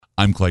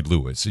I'm Clyde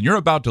Lewis, and you're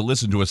about to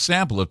listen to a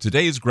sample of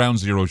today's Ground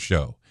Zero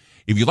show.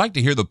 If you'd like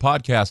to hear the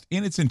podcast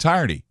in its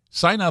entirety,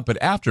 sign up at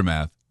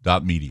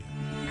aftermath.media.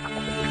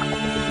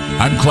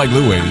 I'm Clyde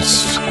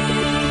Lewis,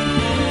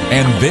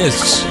 and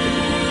this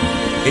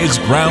is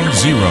Ground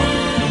Zero.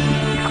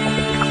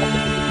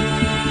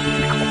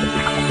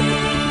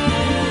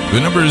 The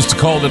number is to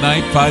call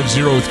tonight,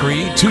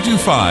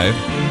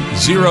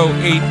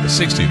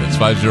 503-225-0860. That's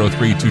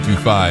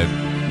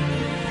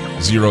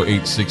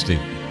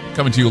 503-225-0860.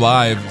 Coming to you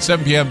live,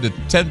 7 p.m. to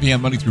 10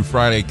 p.m. Monday through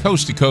Friday,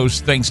 coast to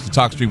coast, thanks to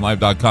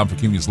TalkStreamLive.com for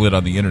keeping us lit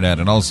on the internet,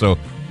 and also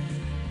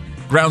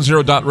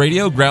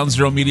GroundZero.radio,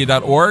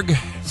 GroundZeroMedia.org,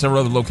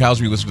 several other locales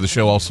where you listen to the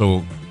show.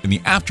 Also, in the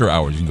after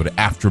hours, you can go to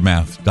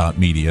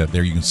Aftermath.media.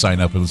 There you can sign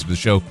up and listen to the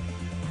show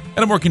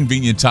at a more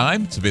convenient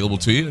time. It's available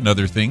to you, and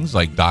other things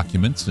like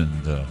documents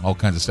and all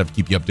kinds of stuff to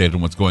keep you updated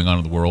on what's going on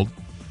in the world.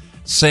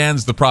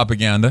 Sans the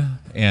propaganda,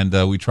 and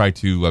we try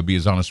to be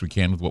as honest as we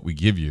can with what we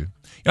give you.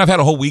 I've had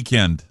a whole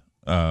weekend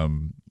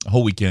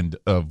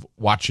of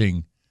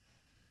watching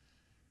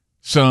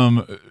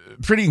some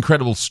pretty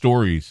incredible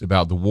stories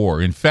about the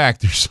war. In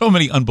fact, there's so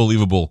many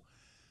unbelievable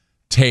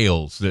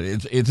tales that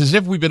it's as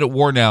if we've been at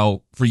war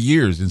now for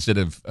years instead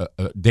of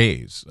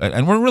days.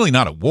 And we're really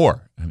not at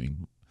war. I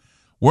mean,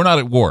 we're not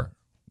at war.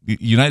 The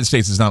United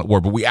States is not at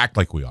war, but we act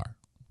like we are.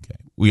 Okay,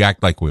 we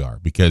act like we are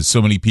because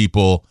so many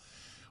people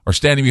are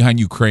standing behind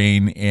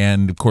Ukraine,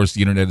 and of course,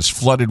 the internet is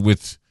flooded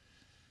with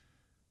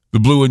the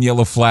blue and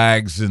yellow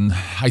flags, and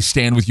I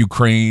stand with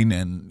Ukraine,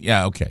 and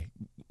yeah, okay.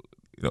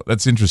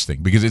 That's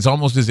interesting because it's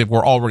almost as if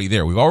we're already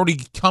there. We've already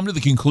come to the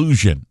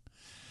conclusion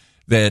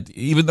that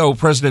even though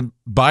President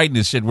Biden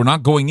has said we're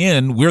not going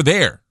in, we're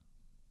there.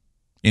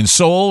 In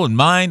soul and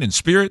mind and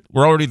spirit,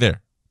 we're already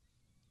there.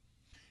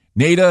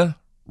 NATO,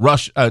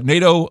 Russia,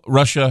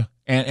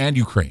 and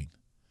Ukraine,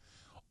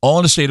 all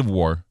in a state of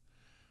war.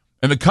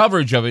 And the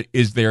coverage of it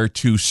is there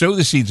to sow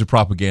the seeds of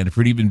propaganda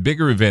for an even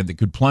bigger event that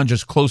could plunge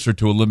us closer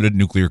to a limited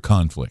nuclear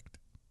conflict.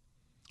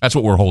 That's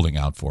what we're holding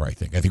out for, I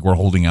think. I think we're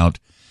holding out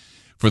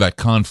for that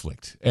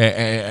conflict.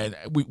 And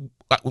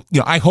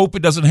I hope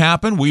it doesn't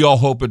happen. We all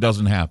hope it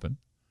doesn't happen.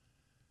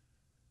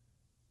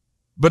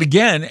 But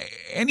again,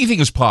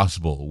 anything is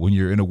possible when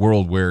you're in a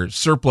world where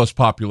surplus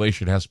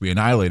population has to be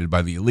annihilated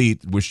by the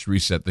elite that wish to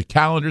reset the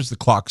calendars, the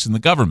clocks, and the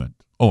government.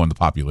 Oh, and the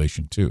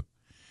population, too.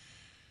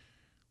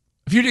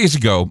 A few days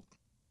ago,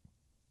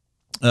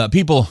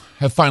 people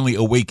have finally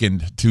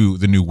awakened to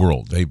the new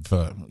world. They've,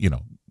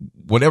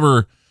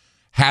 whatever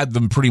had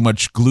them pretty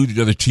much glued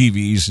to other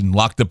TVs and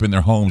locked up in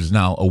their homes has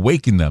now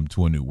awakened them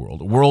to a new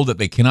world, a world that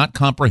they cannot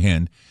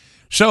comprehend.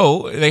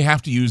 So they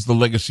have to use the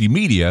legacy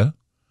media,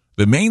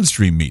 the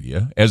mainstream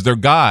media, as their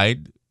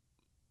guide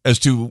as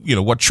to,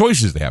 what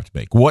choices they have to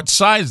make, what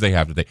sides they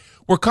have to take.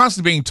 We're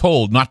constantly being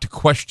told not to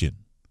question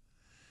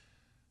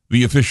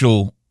the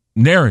official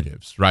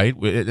narratives, right?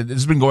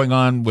 It's been going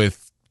on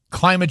with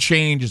climate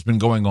change. It's been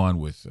going on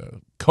with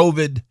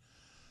COVID.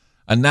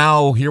 And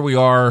now here we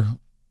are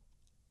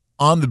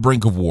on the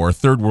brink of war,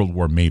 Third World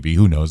War maybe.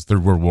 Who knows?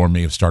 Third World War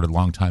may have started a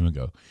long time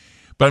ago.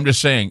 But I'm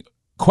just saying,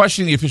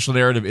 questioning the official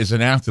narrative is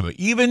anathema,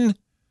 even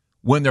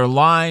when their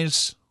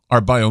lies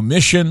are by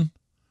omission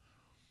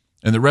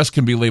and the rest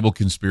can be labeled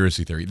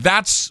conspiracy theory.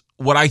 That's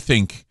what I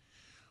think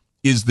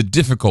is the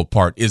difficult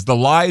part, is the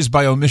lies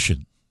by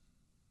omission.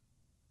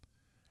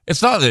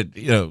 It's not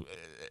that,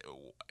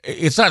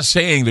 it's not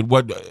saying that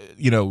what,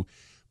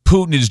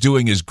 Putin is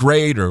doing is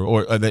great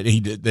or that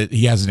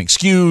he has an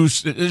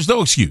excuse. There's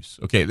no excuse.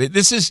 Okay.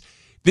 This is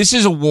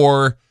a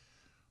war.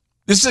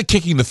 This is a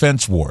kicking the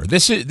fence war.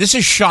 This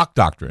is shock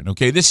doctrine.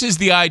 Okay. This is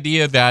the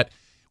idea that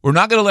we're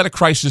not going to let a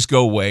crisis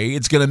go away.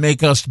 It's going to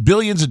make us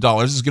billions of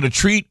dollars. It's going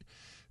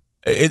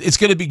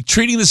to be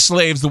treating the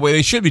slaves the way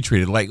they should be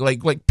treated,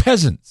 like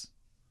peasants.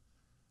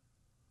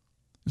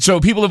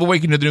 So people have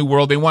awakened to the new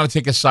world. They want to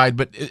take a side,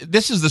 but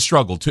this is the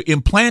struggle, to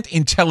implant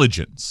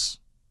intelligence,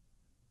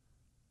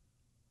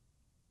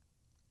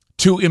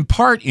 to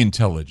impart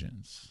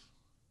intelligence.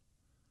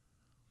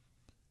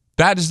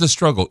 That is the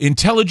struggle.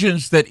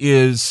 Intelligence that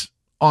is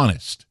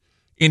honest.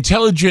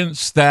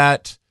 Intelligence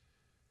that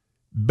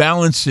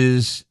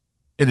balances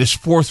and is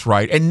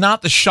forthright, and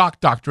not the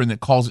shock doctrine that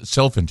calls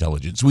itself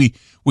intelligence. We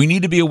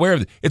need to be aware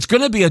of it. It's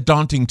going to be a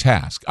daunting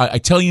task. I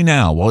tell you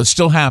now, while it's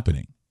still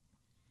happening,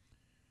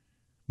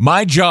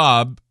 my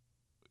job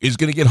is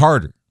going to get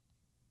harder.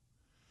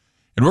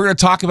 And we're going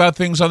to talk about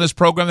things on this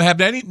program that have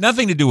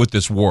nothing to do with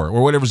this war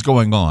or whatever's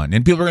going on.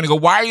 And people are going to go,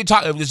 why are you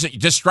talking? This is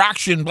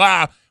distraction,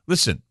 blah.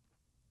 Listen,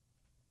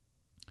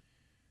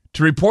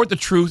 to report the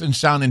truth and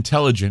sound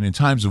intelligent in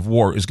times of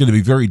war is going to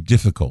be very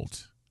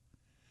difficult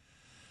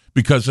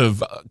because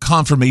of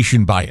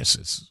confirmation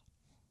biases.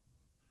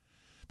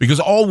 Because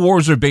all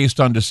wars are based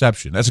on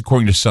deception. That's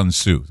according to Sun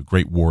Tzu, the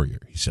great warrior.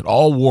 He said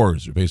all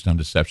wars are based on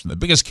deception. The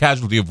biggest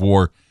casualty of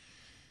war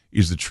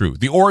is the truth.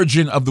 The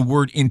origin of the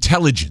word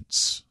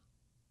intelligence,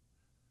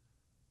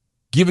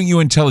 giving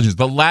you intelligence,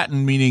 the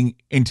Latin meaning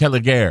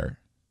intelligere,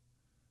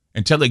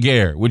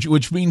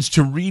 which means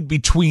to read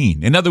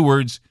between. In other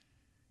words,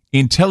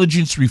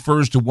 Intelligence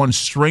refers to one's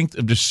strength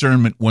of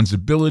discernment, one's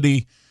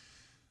ability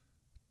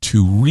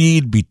to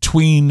read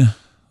between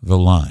the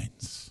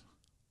lines.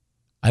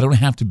 I don't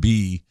have to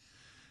be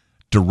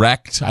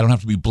direct. I don't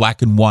have to be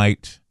black and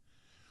white.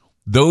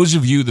 Those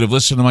of you that have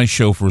listened to my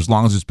show for as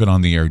long as it's been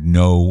on the air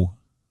know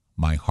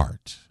my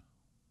heart.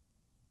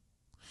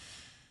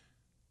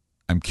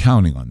 I'm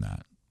counting on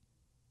that.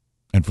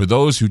 And for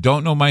those who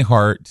don't know my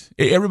heart,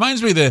 it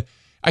reminds me that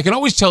I can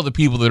always tell the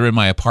people that are in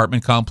my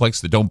apartment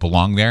complex that don't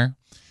belong there.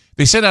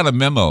 They sent out a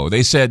memo.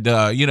 They said,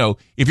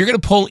 if you're going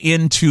to pull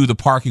into the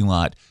parking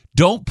lot,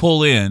 don't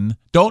pull in,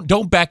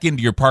 don't back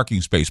into your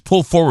parking space.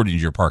 Pull forward into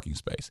your parking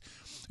space.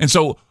 And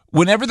so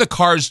whenever the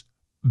cars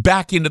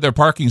back into their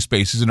parking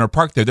spaces and are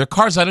parked there, they're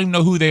cars, I don't even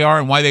know who they are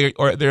and why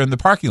they're in the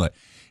parking lot.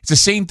 It's the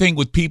same thing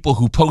with people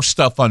who post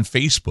stuff on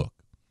Facebook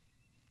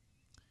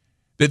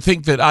that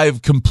think that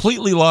I've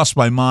completely lost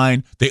my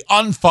mind. They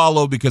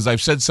unfollow because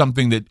I've said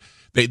something that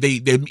they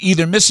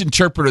either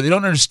misinterpret or they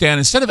don't understand.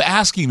 Instead of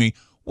asking me,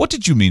 what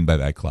did you mean by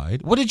that,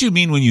 Clyde? What did you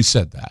mean when you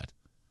said that?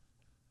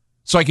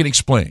 So I can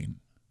explain.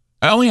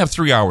 I only have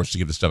 3 hours to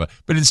give this stuff out.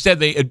 But instead,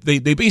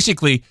 they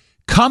basically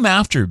come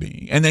after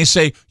me and they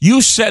say,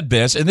 you said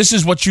this and this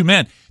is what you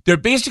meant. They're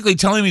basically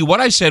telling me what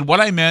I said,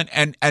 what I meant,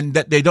 and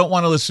that they don't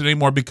want to listen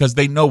anymore because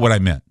they know what I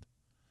meant.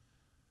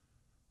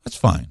 That's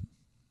fine.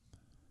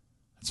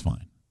 That's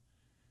fine.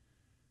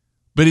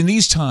 But in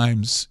these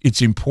times,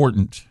 it's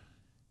important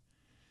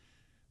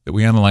that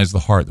we analyze the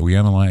heart, that we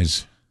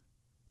analyze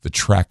the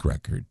track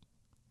record.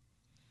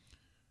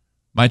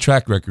 My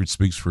track record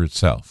speaks for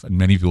itself. And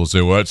many people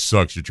say, well, that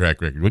sucks, your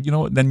track record. Well, you know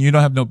what? Then you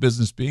don't have no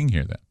business being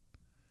here then.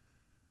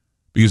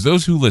 Because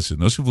those who've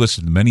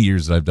listened many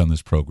years that I've done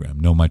this program,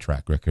 know my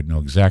track record, know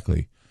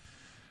exactly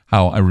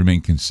how I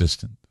remain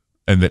consistent.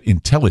 And that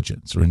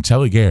intelligence or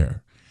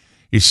intelligere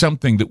is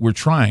something that we're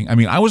trying. I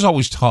mean, I was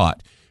always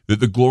taught that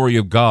the glory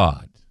of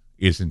God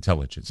is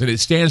intelligence. And it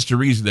stands to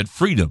reason that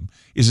freedom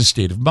is a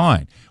state of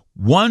mind.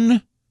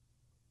 One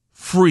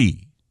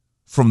free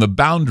from the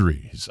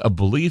boundaries of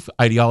belief,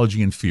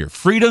 ideology, and fear.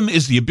 Freedom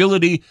is the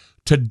ability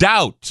to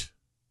doubt.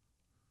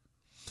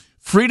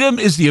 Freedom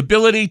is the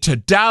ability to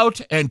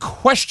doubt and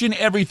question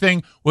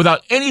everything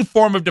without any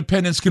form of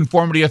dependence,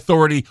 conformity,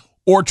 authority,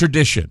 or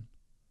tradition.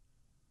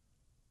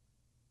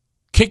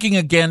 Kicking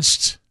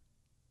against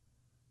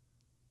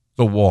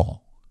the wall.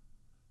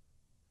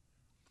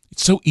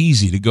 It's so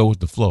easy to go with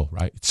the flow,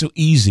 right? It's so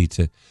easy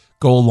to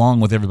go along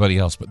with everybody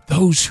else. But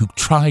those who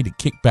try to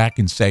kick back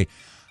and say,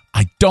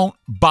 I don't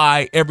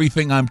buy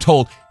everything I'm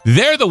told,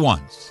 they're the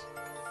ones.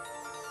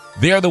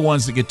 They're the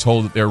ones that get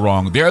told that they're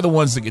wrong. They're the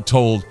ones that get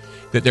told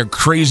that they're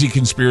crazy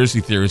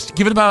conspiracy theorists.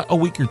 Give it about a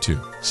week or two,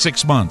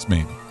 6 months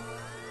maybe.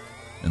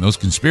 And those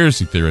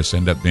conspiracy theorists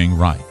end up being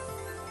right.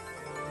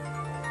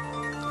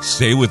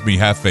 Stay with me,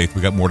 have faith.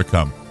 We got more to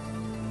come.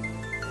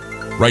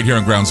 Right here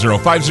on Ground Zero,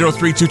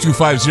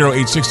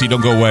 503-225-0860.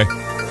 Don't go away.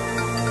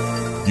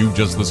 You've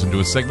just listened to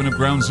a segment of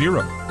Ground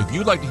Zero. If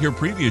you'd like to hear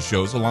previous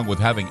shows along with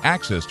having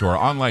access to our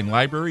online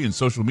library and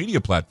social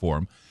media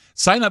platform,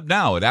 sign up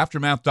now at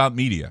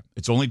aftermath.media.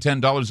 It's only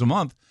 $10 a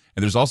month,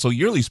 and there's also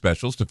yearly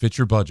specials to fit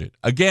your budget.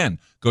 Again,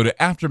 go to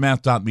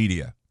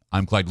aftermath.media.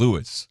 I'm Clyde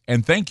Lewis,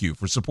 and thank you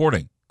for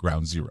supporting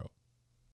Ground Zero.